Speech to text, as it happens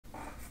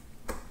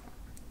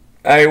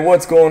Hey,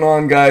 what's going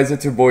on, guys?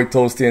 It's your boy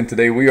Toasty, and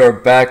today we are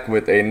back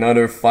with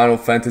another Final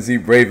Fantasy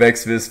Brave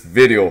Exvius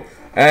video.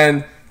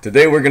 And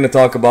today we're going to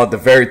talk about the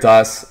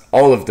Veritas,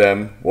 all of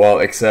them, well,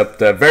 except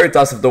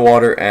Veritas of the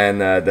Water and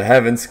the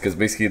Heavens, because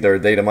basically their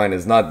data mine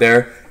is not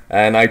there.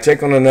 And I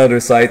checked on another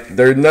site,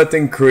 there's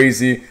nothing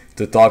crazy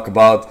to talk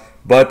about,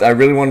 but I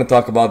really want to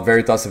talk about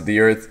Veritas of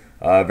the Earth,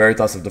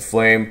 Veritas of the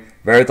Flame,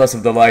 Veritas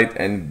of the Light,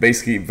 and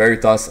basically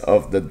Veritas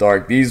of the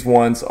Dark. These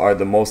ones are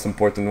the most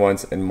important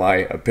ones in my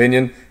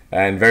opinion.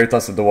 And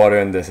Veritas of the Water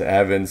and the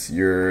Heavens,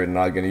 you're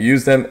not going to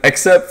use them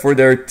except for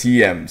their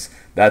TMs.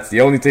 That's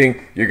the only thing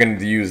you're going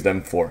to use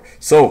them for.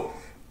 So,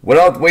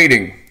 without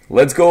waiting,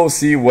 let's go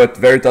see what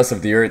Veritas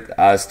of the Earth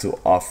has to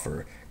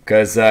offer.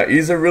 Because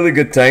he's a really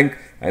good tank,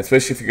 and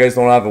especially if you guys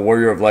don't have a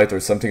Warrior of Light or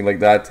something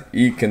like that,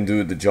 he can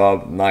do the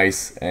job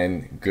nice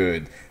and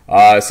good.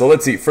 So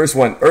let's see. First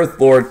one, Earth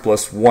Lord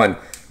 +1.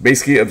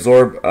 Basically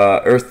absorb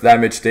earth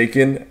damage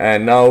taken,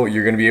 and now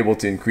you're going to be able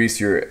to increase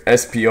your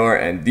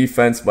SPR and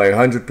defense by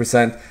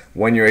 100%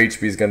 when your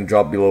HP is going to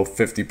drop below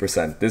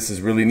 50%. This is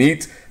really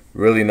neat,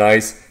 really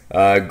nice.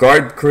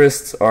 Guard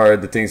crysts are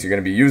the things you're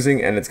going to be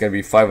using, and it's going to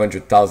be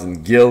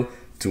 500,000 gil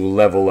to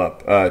level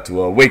up,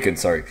 to awaken,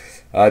 sorry.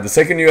 The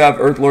second you have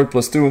Earth Lord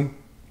 +2,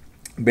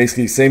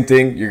 basically same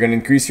thing. You're going to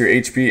increase your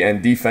HP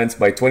and defense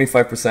by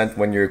 25%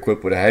 when you're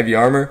equipped with a heavy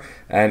armor,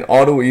 and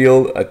auto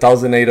heal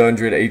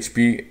 1800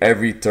 HP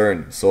every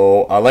turn.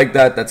 So I like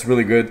that. That's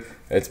really good.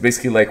 It's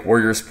basically like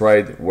Warrior's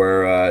Pride,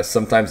 where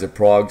sometimes it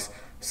progs,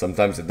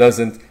 sometimes it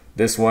doesn't.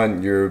 This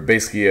one, you're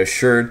basically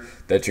assured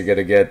that you're going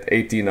to get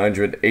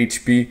 1800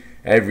 HP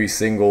every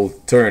single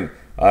turn.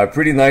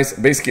 Pretty nice.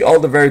 Basically all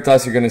the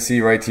Veritas you're going to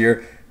see right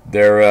here,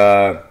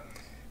 they're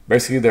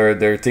basically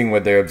their thing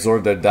where they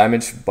absorb their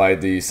damage by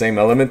the same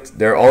element.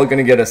 They're all going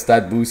to get a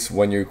stat boost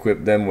when you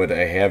equip them with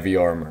a heavy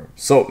armor.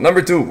 So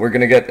number 2, we're going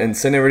to get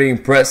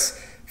Incinerating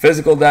Press,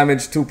 physical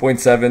damage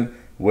 2.7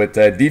 with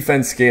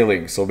defense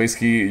scaling. So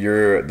basically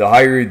the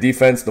higher your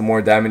defense, the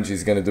more damage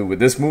he's going to do with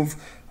this move.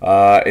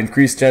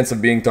 Increased chance of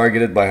being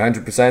targeted by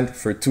 100%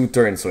 for 2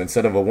 turns. So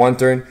instead of a 1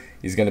 turn,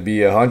 he's going to be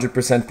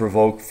 100%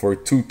 provoked for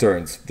 2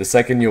 turns. The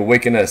second you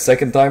awaken a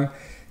second time,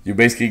 you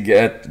basically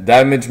get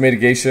damage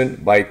mitigation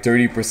by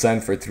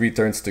 30% for 3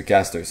 turns to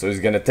caster. So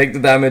he's going to take the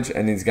damage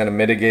and he's going to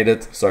mitigate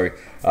it. He's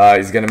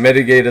going to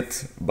mitigate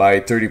it by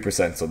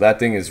 30%. So that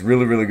thing is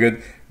really, really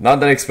good. Not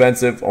that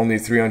expensive, only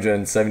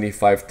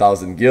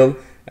 375,000 gil.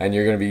 And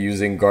you're going to be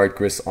using Guard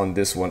Chris on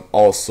this one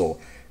also.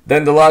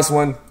 Then the last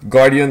one,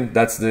 Guardian.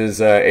 That's this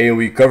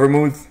AoE cover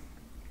move.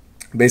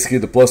 Basically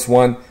the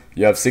 +1,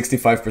 you have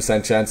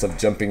 65% chance of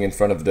jumping in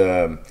front of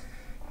the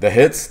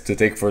hits to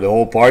take for the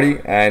whole party,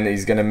 and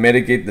he's gonna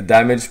mitigate the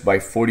damage by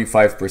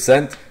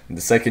 45%. And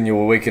the second you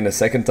awaken a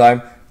second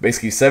time,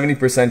 basically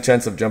 70%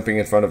 chance of jumping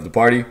in front of the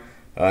party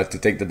to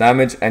take the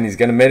damage, and he's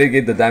gonna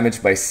mitigate the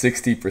damage by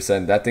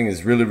 60%. That thing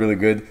is really, really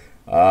good.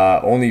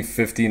 Only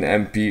 15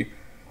 MP,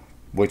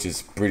 which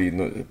is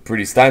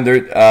pretty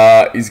standard.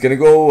 He's gonna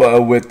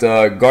go with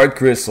Guard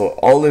Chris. So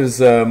all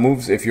his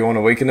moves, if you want to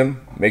awaken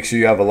him, make sure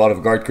you have a lot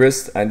of Guard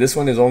Chris. And this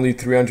one is only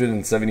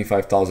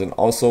 375,000,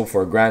 also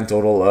for a grand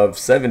total of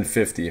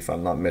 750, if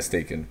I'm not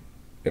mistaken.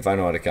 If I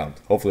know how to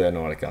count. Hopefully I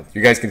know how to count.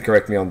 You guys can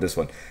correct me on this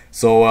one.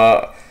 So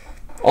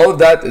all of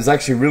that is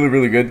actually really,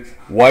 really good.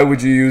 Why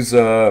would you use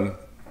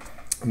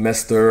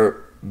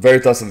Mr.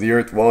 Veritas of the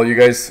Earth? Well, you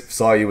guys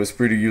saw he was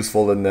pretty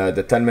useful in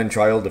the 10-man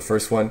trial, the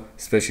first one,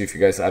 especially if you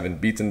guys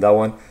haven't beaten that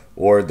one,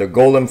 or the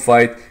golem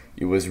fight.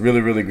 He was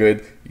really, really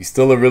good. He's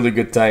still a really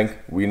good tank.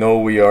 We know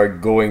we are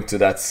going to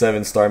that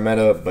 7-star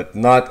meta, but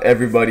not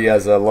everybody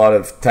has a lot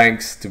of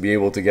tanks to be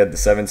able to get the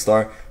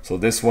 7-star. So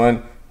this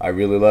one, I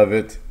really love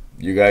it.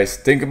 You guys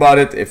think about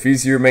it. If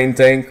he's your main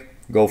tank,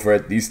 go for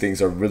it. These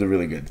things are really,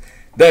 really good.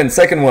 Then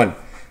second one,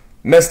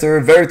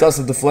 Mr. Veritas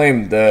of the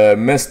Flame,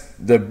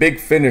 the big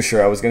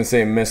finisher. I was going to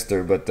say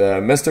Mr., but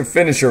Mr.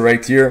 Finisher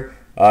right here.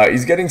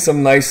 He's getting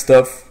some nice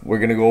stuff. We're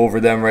going to go over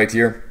them right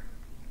here.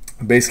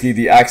 Basically,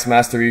 the Axe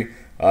Mastery,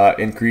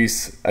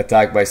 increase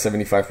attack by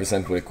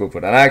 75% when equipped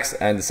with an axe,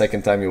 and the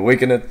second time you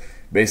awaken it,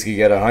 basically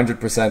get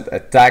 100%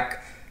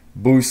 attack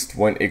boost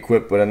when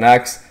equipped with an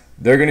axe.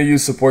 They're going to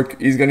use support.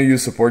 He's going to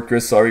use support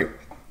Chris, sorry.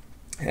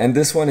 And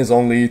this one is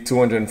only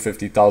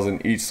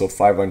 250,000 each, so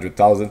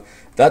 500,000.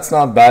 That's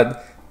not bad.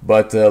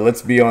 But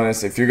let's be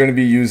honest, if you're going to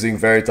be using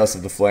Veritas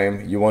of the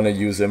Flame, you want to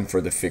use him for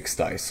the fixed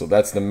dice. So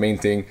that's the main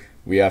thing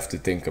we have to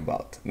think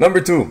about. Number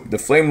 2, the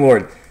Flame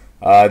Lord.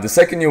 The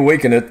second you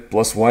awaken it,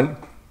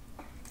 +1,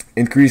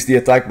 increase the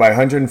attack by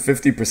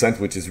 150%,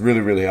 which is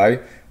really, really high,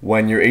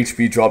 when your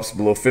HP drops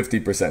below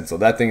 50%. So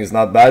that thing is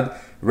not bad.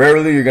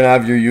 Rarely you're going to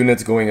have your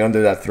units going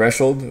under that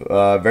threshold.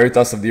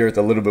 Veritas of the Earth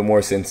a little bit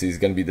more since he's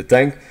going to be the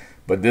tank.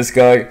 But this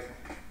guy,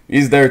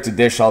 he's there to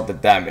dish out the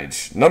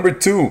damage. Number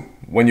 2,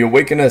 when you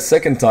awaken a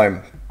second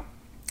time,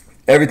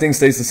 everything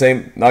stays the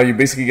same. Now you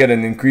basically get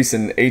an increase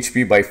in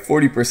HP by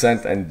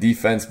 40% and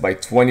defense by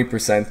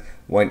 20%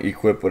 when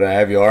equipped with a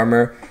heavy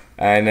armor.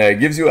 And it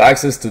gives you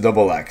access to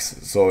double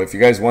axe. So if you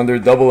guys wonder,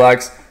 double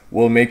axe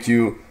will make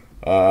you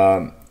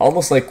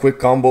Almost like quick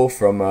combo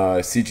from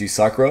CG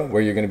Sakura,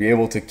 where you're going to be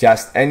able to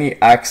cast any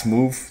axe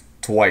move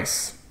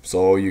twice.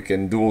 So you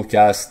can dual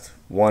cast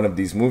one of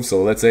these moves.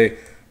 So let's say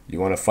you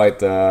want to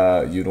fight,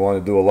 you want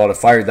to do a lot of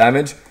fire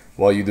damage.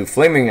 Well, you do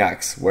Flaming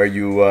Axe, where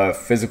you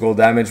physical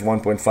damage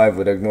 1.5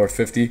 with ignore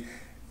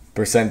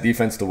 50%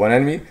 defense to one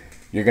enemy.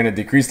 You're going to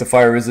decrease the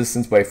fire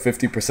resistance by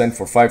 50%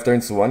 for 5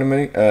 turns to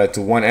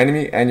one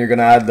enemy, and you're going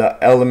to add the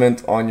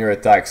element on your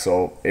attack.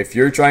 So if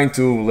you're trying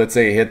to, let's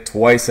say, hit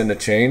twice in a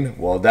chain,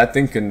 well, that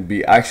thing can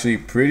be actually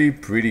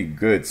pretty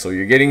good. So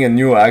you're getting a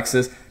new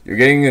access, you're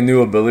getting a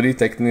new ability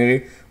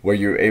technically, where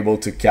you're able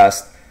to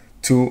cast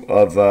 2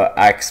 of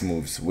axe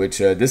moves, which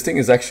this thing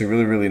is actually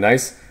really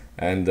nice,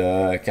 and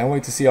I can't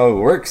wait to see how it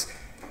works.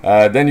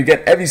 Then you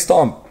get Heavy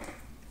Stomp.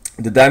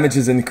 The damage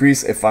is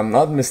increased, if I'm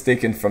not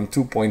mistaken, from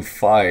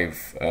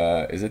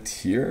 2.5. Is it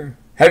here?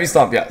 Heavy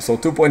Stomp, yeah. So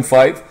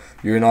 2.5,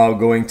 you're now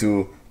going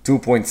to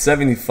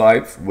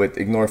 2.75 with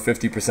ignore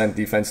 50%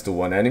 defense to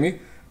one enemy.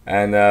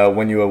 And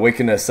when you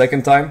awaken a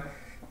second time,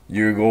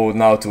 you go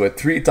now to a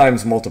 3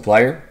 times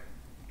multiplier.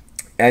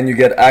 And you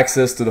get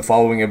access to the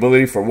following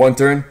ability for 1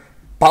 turn.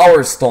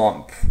 Power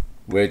Stomp,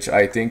 which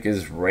I think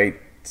is right...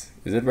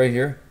 Is it right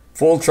here?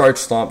 Full Charge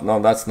Stomp. No,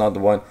 that's not the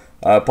one.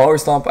 Power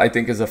Stomp, I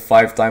think, is a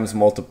 5 times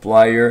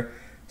multiplier.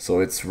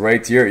 So it's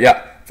right here.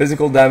 Yeah,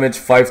 physical damage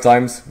 5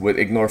 times with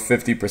ignore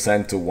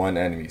 50% to one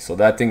enemy. So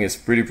that thing is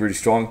pretty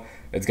strong.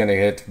 It's going to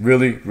hit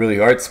really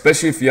hard,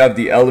 especially if you have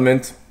the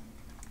element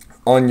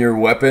on your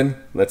weapon.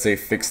 Let's say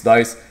fixed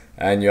dice,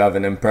 and you have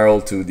an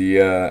imperil to the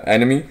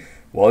enemy.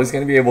 Well, he's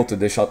going to be able to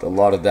dish out a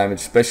lot of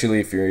damage,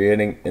 especially if you're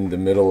hitting in the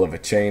middle of a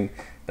chain.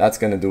 That's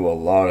going to do a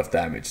lot of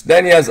damage.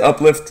 Then he has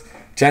Uplift.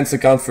 Chance to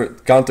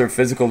counter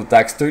physical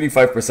attacks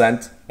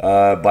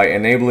 35% by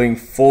enabling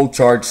Full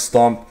Charge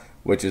Stomp,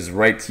 which is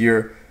right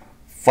here,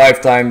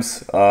 5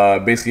 times,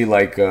 basically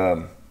like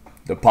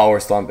the Power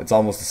Stomp. It's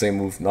almost the same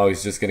move. Now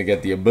he's just going to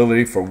get the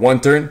ability for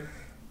 1 turn,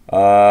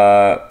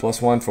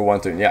 +1 for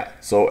 1 turn, yeah.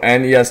 So,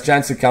 and he has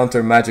chance to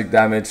counter magic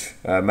damage,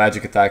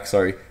 magic attack,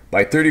 sorry,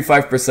 by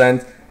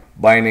 35%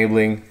 by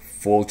enabling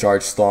Full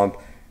Charge Stomp.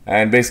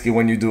 And basically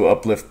when you do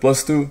Uplift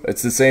 +2,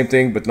 it's the same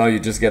thing, but now you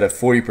just get a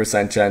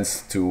 40%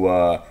 chance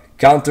to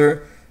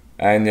counter.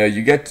 And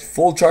you get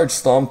Full Charge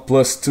Stomp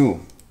 +2.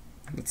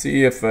 Let's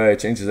see if it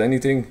changes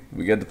anything.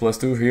 We get the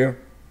 +2 here.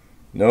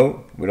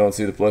 No, we don't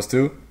see the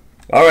 +2.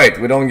 Alright,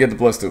 we don't get the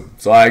 +2.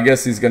 So I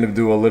guess he's going to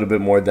do a little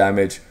bit more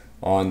damage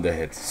on the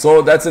hit.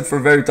 So that's it for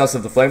Veritas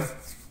of the Flame.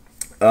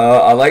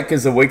 I like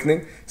his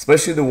Awakening,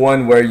 especially the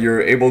one where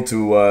you're able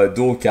to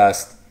dual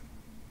cast.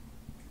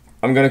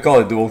 I'm gonna call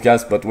it dual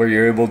cast, but where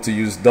you're able to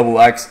use double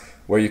axe,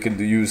 where you can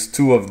use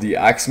 2 of the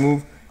axe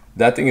move.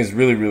 That thing is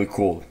really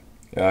cool.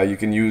 You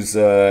can use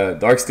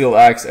Dark Steel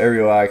Axe,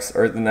 Aerial Axe,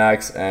 Earthen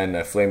Axe,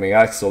 and Flaming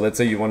Axe. So let's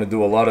say you want to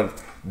do a lot of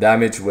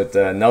damage with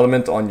an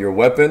element on your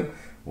weapon.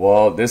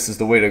 Well, this is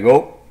the way to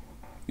go.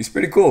 He's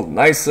pretty cool.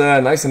 Nice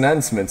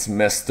enhancements,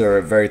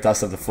 Mr.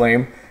 Veritas of the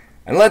Flame.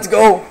 And let's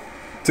go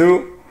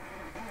to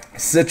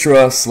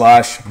Citra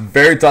 /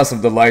 Veritas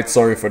of the Light.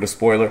 Sorry for the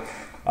spoiler.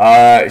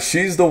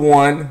 She's the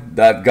one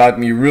that got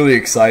me really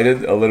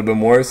excited a little bit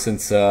more,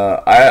 since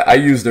I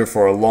used her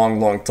for a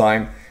long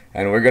time,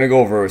 and we're gonna go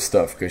over her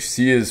stuff because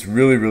she is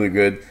really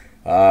good.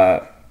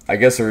 I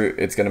guess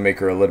it's gonna make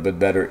her a little bit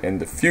better in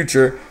the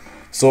future.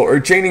 So her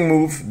chaining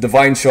move,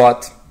 Divine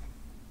Shot,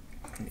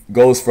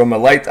 goes from a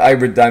light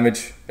hybrid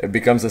damage, it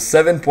becomes a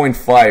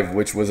 7.5,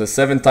 which was a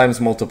 7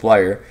 times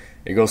multiplier.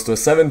 It goes to a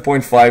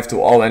 7.5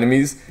 to all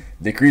enemies.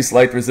 Decrease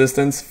light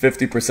resistance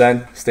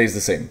 50%, stays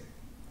the same.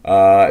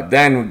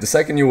 Then the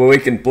second you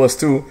awaken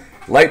 +2,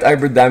 light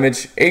hybrid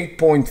damage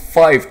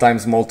 8.5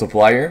 times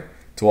multiplier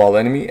to all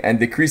enemy, and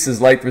decreases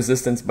light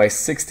resistance by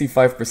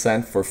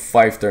 65% for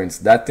 5 turns.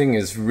 That thing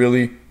is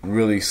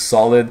really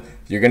solid.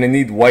 You're gonna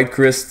need white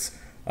crysts.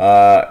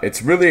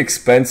 It's really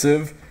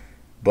expensive,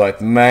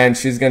 but man,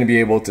 she's gonna be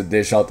able to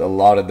dish out a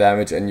lot of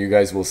damage, and you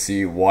guys will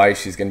see why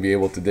she's gonna be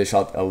able to dish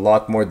out a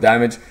lot more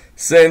damage,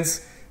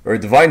 since her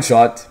Divine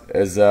Shot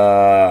is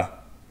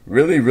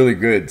really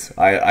good.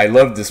 I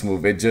love this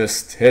move. It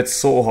just hits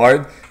so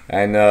hard,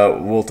 and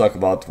we'll talk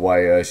about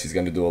why she's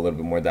going to do a little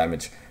bit more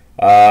damage.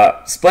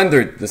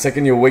 Splendor, the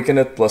second you awaken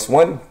it,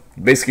 +1,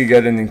 basically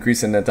get an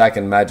increase in attack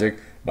and magic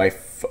by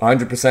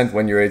 100%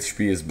 when your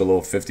HP is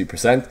below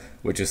 50%,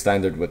 which is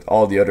standard with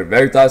all the other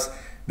Veritas.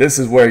 This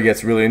is where it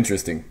gets really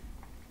interesting.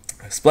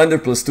 Splendor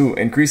 +2,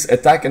 increase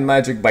attack and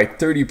magic by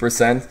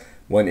 30%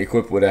 when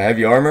equipped with a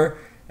heavy armor,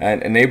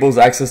 and enables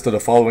access to the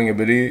following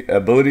ability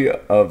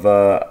of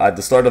at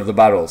the start of the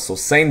battle. So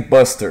Saint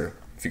Buster.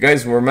 If you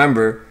guys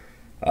remember,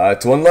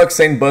 to unlock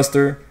Saint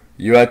Buster,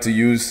 you had to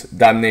use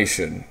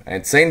Damnation.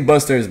 And Saint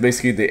Buster is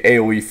basically the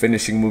AoE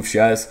finishing move she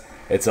has.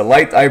 It's a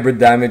light hybrid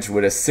damage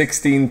with a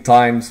 16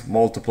 times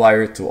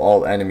multiplier to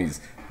all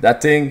enemies.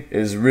 That thing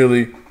is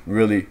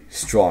really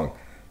strong.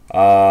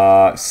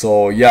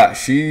 So yeah,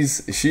 she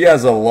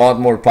has a lot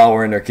more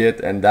power in her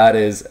kit, and that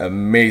is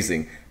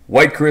amazing.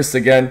 White Cryst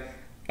again,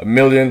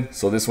 1,000,000,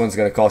 so this one's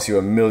gonna cost you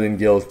 1,000,000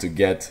 gil to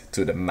get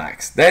to the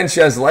max. Then she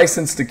has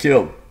License to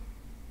Kill.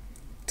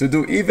 to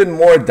do even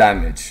more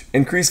damage.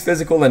 Increase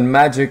physical and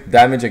magic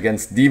damage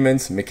against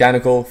demons,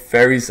 mechanical,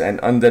 fairies, and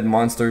undead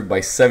monsters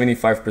by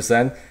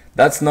 75%.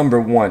 That's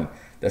number 1.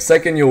 The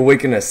second you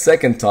awaken a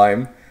second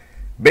time,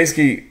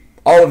 basically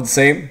all of the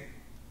same,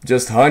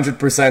 just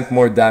 100%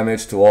 more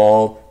damage to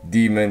all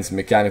demons,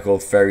 mechanical,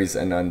 fairies,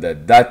 and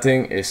undead. That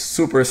thing is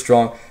super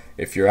strong.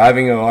 If you're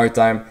having a hard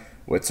time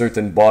with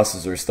certain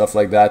bosses or stuff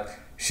like that,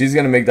 she's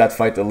gonna make that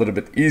fight a little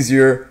bit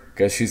easier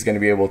because she's gonna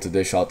be able to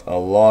dish out a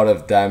lot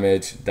of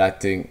damage.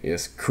 That thing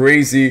is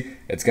crazy.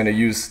 It's gonna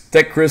use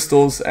tech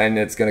crystals and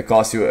it's gonna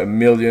cost you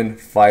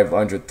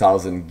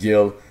 1,500,000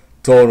 gil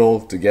total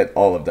to get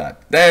all of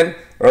that. Then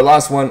our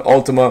last one,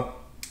 Ultima.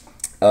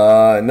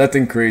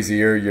 Nothing crazy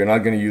here. You're not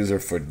gonna use her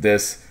for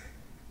this.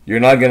 You're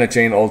not gonna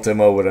chain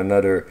Ultima with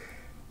another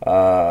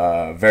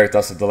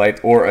Veritas of the Light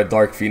or a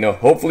Dark Fina.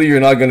 Hopefully you're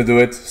not gonna do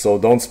it, so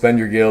don't spend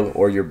your gil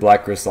or your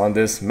black crystal on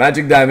this.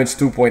 Magic damage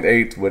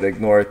 2.8 would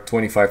ignore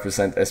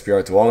 25%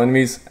 SPR to all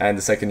enemies, and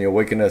the second you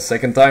awaken a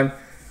second time,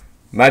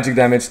 magic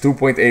damage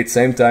 2.8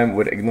 same time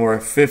would ignore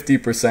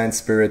 50%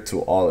 spirit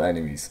to all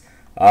enemies.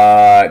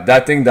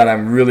 That thing that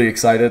I'm really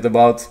excited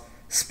about,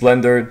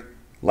 Splendor,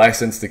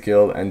 License to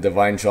Kill, and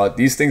Divine Shot.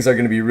 These things are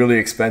going to be really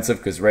expensive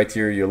because right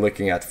here you're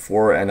looking at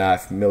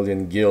 4.5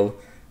 million gil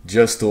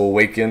just to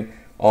awaken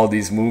all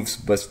these moves.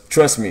 But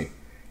trust me,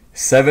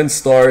 7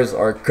 stars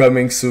are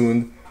coming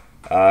soon.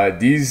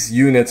 These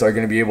units are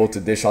going to be able to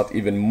dish out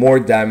even more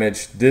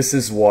damage. This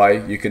is why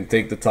you can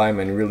take the time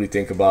and really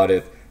think about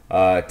it,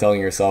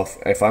 telling yourself,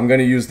 if I'm going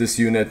to use this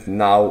unit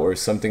now or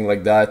something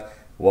like that,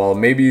 well,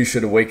 maybe you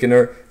should awaken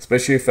her,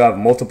 especially if you have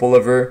multiple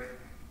of her.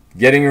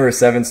 Getting her a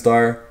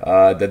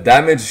 7-star, the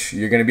damage,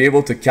 you're going to be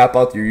able to cap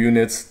out your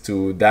units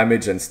to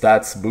damage and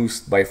stats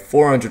boost by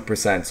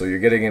 400%. So you're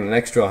getting an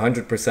extra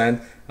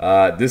 100%.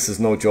 This is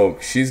no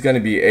joke. She's going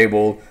to be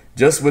able,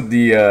 just with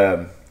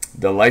the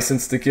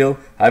License to Kill,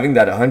 having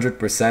that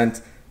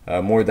 100%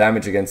 more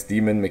damage against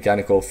demon,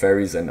 mechanical,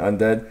 fairies, and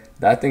undead.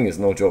 That thing is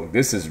no joke.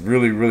 This is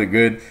really, really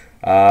good.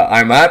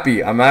 I'm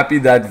happy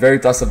that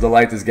Veritas of the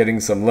Light is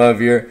getting some love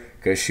here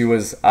because she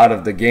was out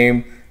of the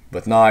game.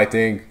 But now I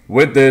think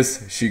with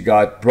this, she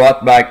got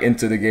brought back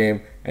into the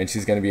game, and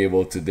she's gonna be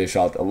able to dish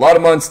out a lot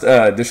of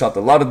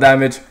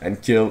damage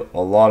and kill a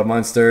lot of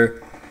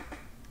monster.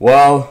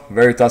 Well,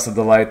 Veritas of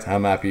the Light,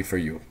 I'm happy for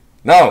you.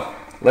 Now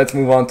let's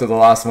move on to the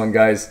last one,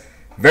 guys.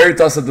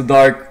 Veritas of the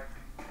Dark.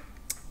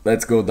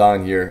 Let's go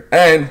down here.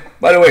 And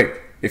by the way,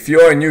 if you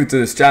are new to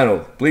this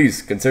channel,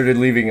 please consider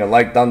leaving a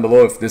like down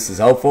below if this is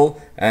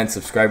helpful and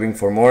subscribing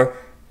for more.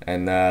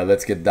 And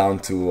let's get down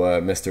to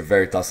Mr.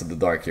 Veritas of the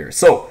Dark here.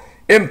 So.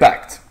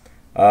 Impact.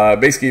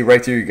 Basically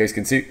right here you guys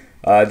can see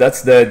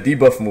that's the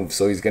debuff move,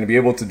 so he's going to be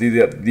able to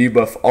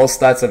debuff all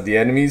stats of the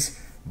enemies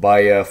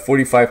by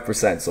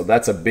 45%. So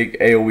that's a big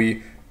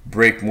AoE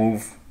break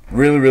move,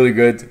 really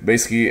good.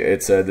 Basically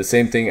it's the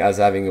same thing as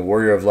having a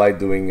Warrior of Light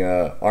doing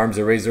Arms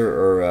Eraser,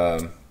 or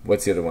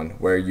what's the other one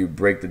where you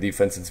break the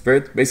defense in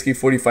spirit. Basically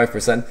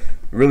 45%,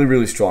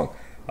 really strong.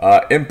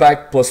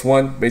 Impact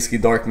 +1, basically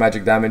dark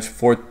magic damage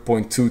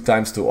 4.2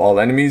 times to all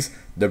enemies.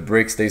 The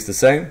break stays the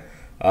same.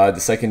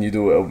 The second you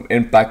do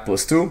impact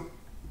 +2,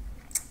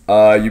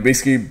 you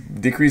basically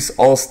decrease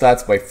all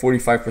stats by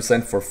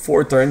 45% for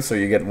 4 turns, so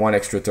you get 1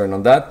 extra turn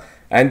on that,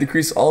 and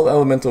decrease all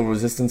elemental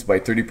resistance by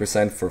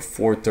 30% for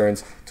 4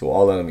 turns to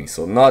all enemies.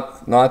 So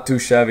not too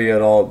shabby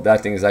at all.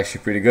 That thing is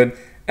actually pretty good.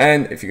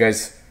 And if you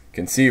guys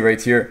can see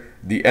right here,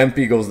 the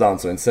MP goes down.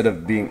 So instead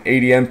of being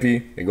 80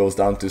 MP, it goes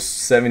down to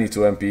 72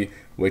 MP,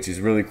 which is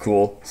really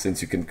cool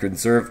since you can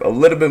conserve a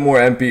little bit more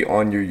MP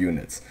on your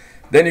units.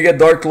 Then you get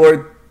Dark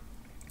Lord.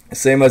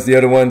 Same as the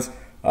other ones,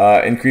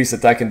 increase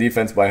attack and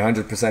defense by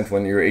 100%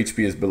 when your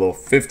HP is below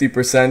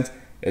 50%.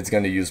 It's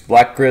going to use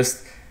Black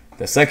Crest.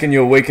 The second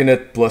you awaken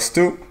it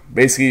 +2,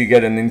 basically you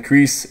get an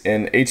increase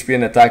in HP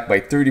and attack by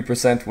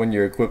 30% when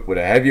you're equipped with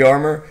a heavy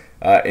armor.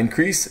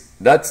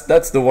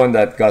 That's the one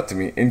that got to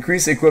me.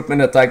 Increase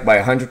equipment attack by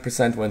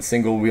 100% when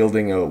single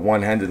wielding a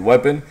one-handed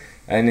weapon,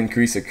 and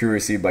increase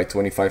accuracy by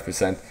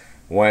 25%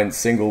 when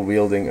single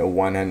wielding a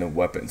one-handed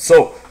weapon.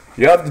 So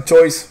you have the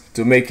choice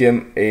to make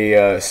him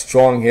a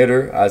strong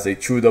hitter as a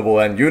true double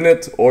end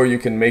unit, or you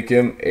can make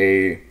him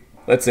a,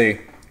 let's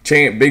say,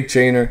 big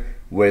chainer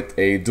with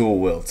a dual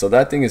wield. So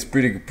that thing is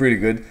pretty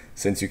good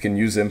since you can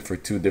use him for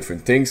 2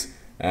 different things,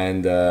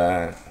 and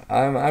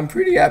I'm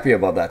pretty happy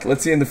about that.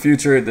 Let's see in the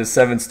future the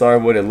 7-star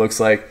what it looks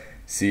like,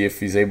 see if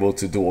he's able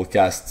to dual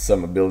cast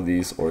some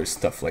abilities or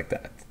stuff like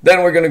that.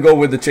 Then we're gonna go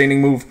with the chaining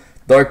move,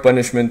 Dark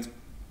Punishment.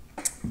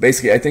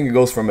 Basically I think it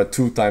goes from a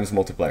 2 times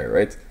multiplier,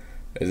 right?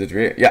 Is it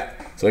real? Yeah.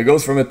 So it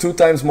goes from a 2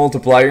 times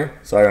multiplier,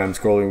 sorry I'm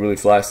scrolling really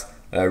fast,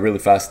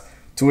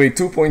 to a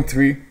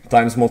 2.3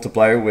 times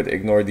multiplier with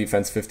ignore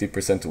defense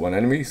 50% to one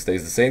enemy,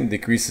 stays the same,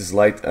 decreases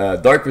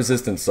dark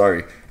resistance,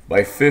 sorry,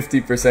 by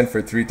 50%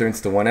 for 3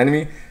 turns to one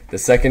enemy. The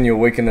second you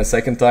awaken a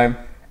second time,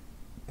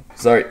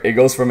 sorry, it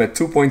goes from a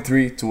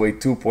 2.3 to a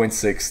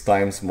 2.6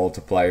 times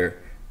multiplier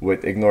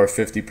with ignore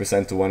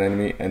 50% to one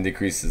enemy, and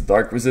decreases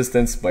dark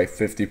resistance by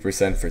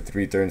 50% for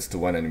 3 turns to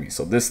one enemy.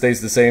 So this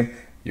stays the same.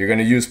 You're going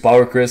to use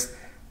Power Crest.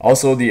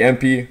 Also the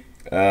MP,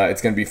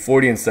 it's going to be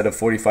 40 instead of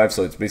 45,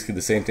 so it's basically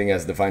the same thing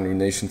as Divine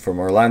Ruination from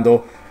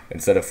Orlando.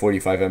 Instead of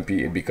 45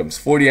 MP, it becomes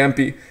 40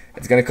 MP.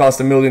 It's going to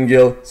cost 1 million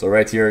gil, so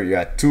right here you're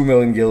at 2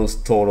 million gils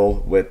total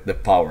with the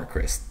Power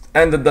Crest.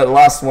 And the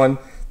last one,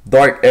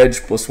 Dark Edge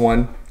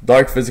 +1,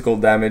 Dark Physical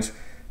Damage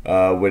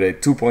with a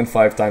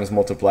 2.5 times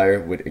multiplier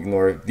with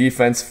Ignore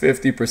Defense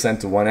 50%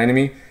 to one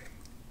enemy.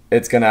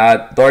 It's going to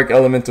add Dark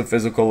Element to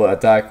physical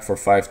attack for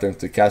 5 turns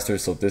to caster,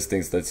 so this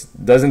thing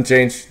doesn't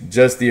change,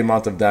 just the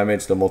amount of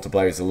damage. The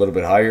multiplier is a little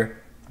bit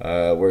higher.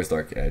 Where's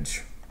Dark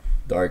Edge?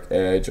 Dark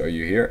Edge, are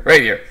you here?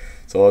 Right here.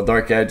 So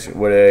Dark Edge,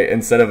 with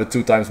instead of a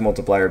 2 times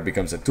multiplier, it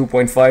becomes a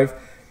 2.5.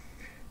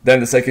 Then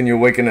the second you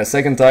awaken a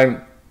second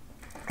time,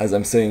 as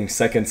I'm saying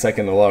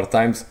second a lot of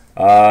times,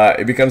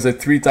 it becomes a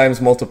 3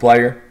 times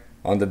multiplier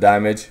on the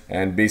damage,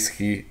 and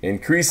basically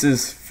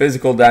increases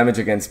physical damage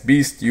against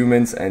beasts,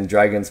 humans, and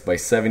dragons by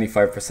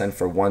 75%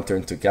 for 1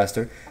 turn to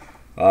caster.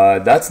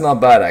 That's not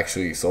bad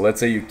actually. So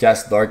let's say you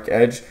cast Dark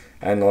Edge,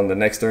 and on the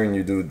next turn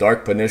you do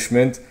Dark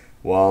Punishment.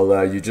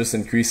 While you just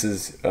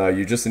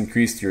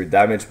increased your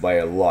damage by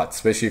a lot,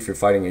 especially if you're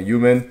fighting a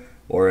human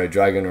or a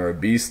dragon or a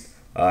beast.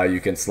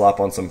 You can slap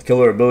on some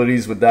killer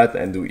abilities with that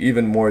and do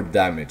even more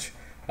damage.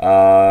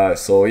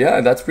 So yeah,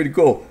 that's pretty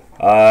cool.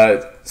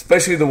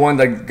 Especially the one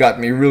that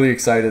got me really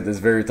excited is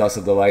Veritas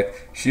of the Light.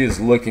 She is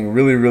looking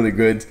really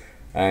good,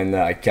 and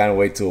I can't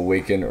wait to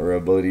awaken her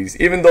abilities.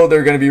 Even though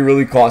they're going to be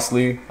really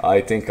costly,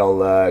 I think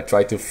I'll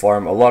try to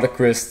farm a lot of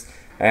crysts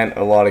and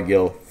a lot of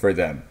gil for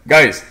them.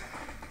 Guys,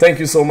 thank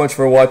you so much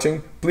for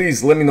watching.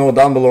 Please let me know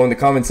down below in the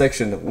comment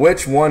section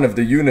which one of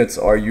the units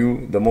are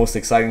you the most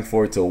exciting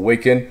for to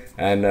awaken,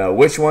 and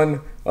which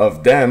one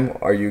of them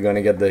are you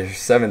gonna get the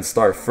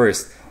 7-star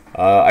first.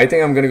 I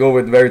think I'm gonna go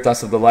with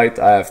Veritas of the Light.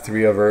 I have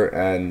 3 of her,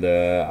 and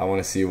I want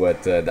to see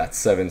what that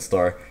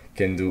 7-star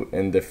can do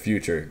in the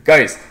future.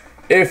 Guys,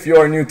 if you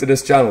are new to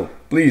this channel,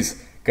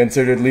 please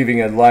consider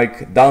leaving a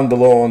like down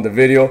below on the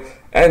video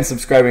and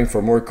subscribing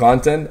for more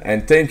content.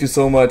 And thank you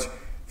so much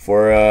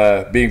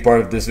for being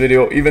part of this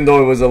video, even though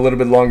it was a little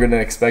bit longer than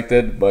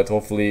expected, but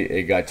hopefully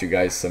it got you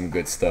guys some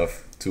good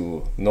stuff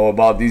to know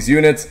about these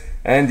units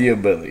and the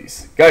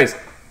abilities. Guys,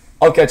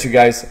 I'll catch you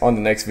guys on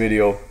the next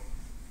video.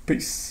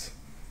 Peace.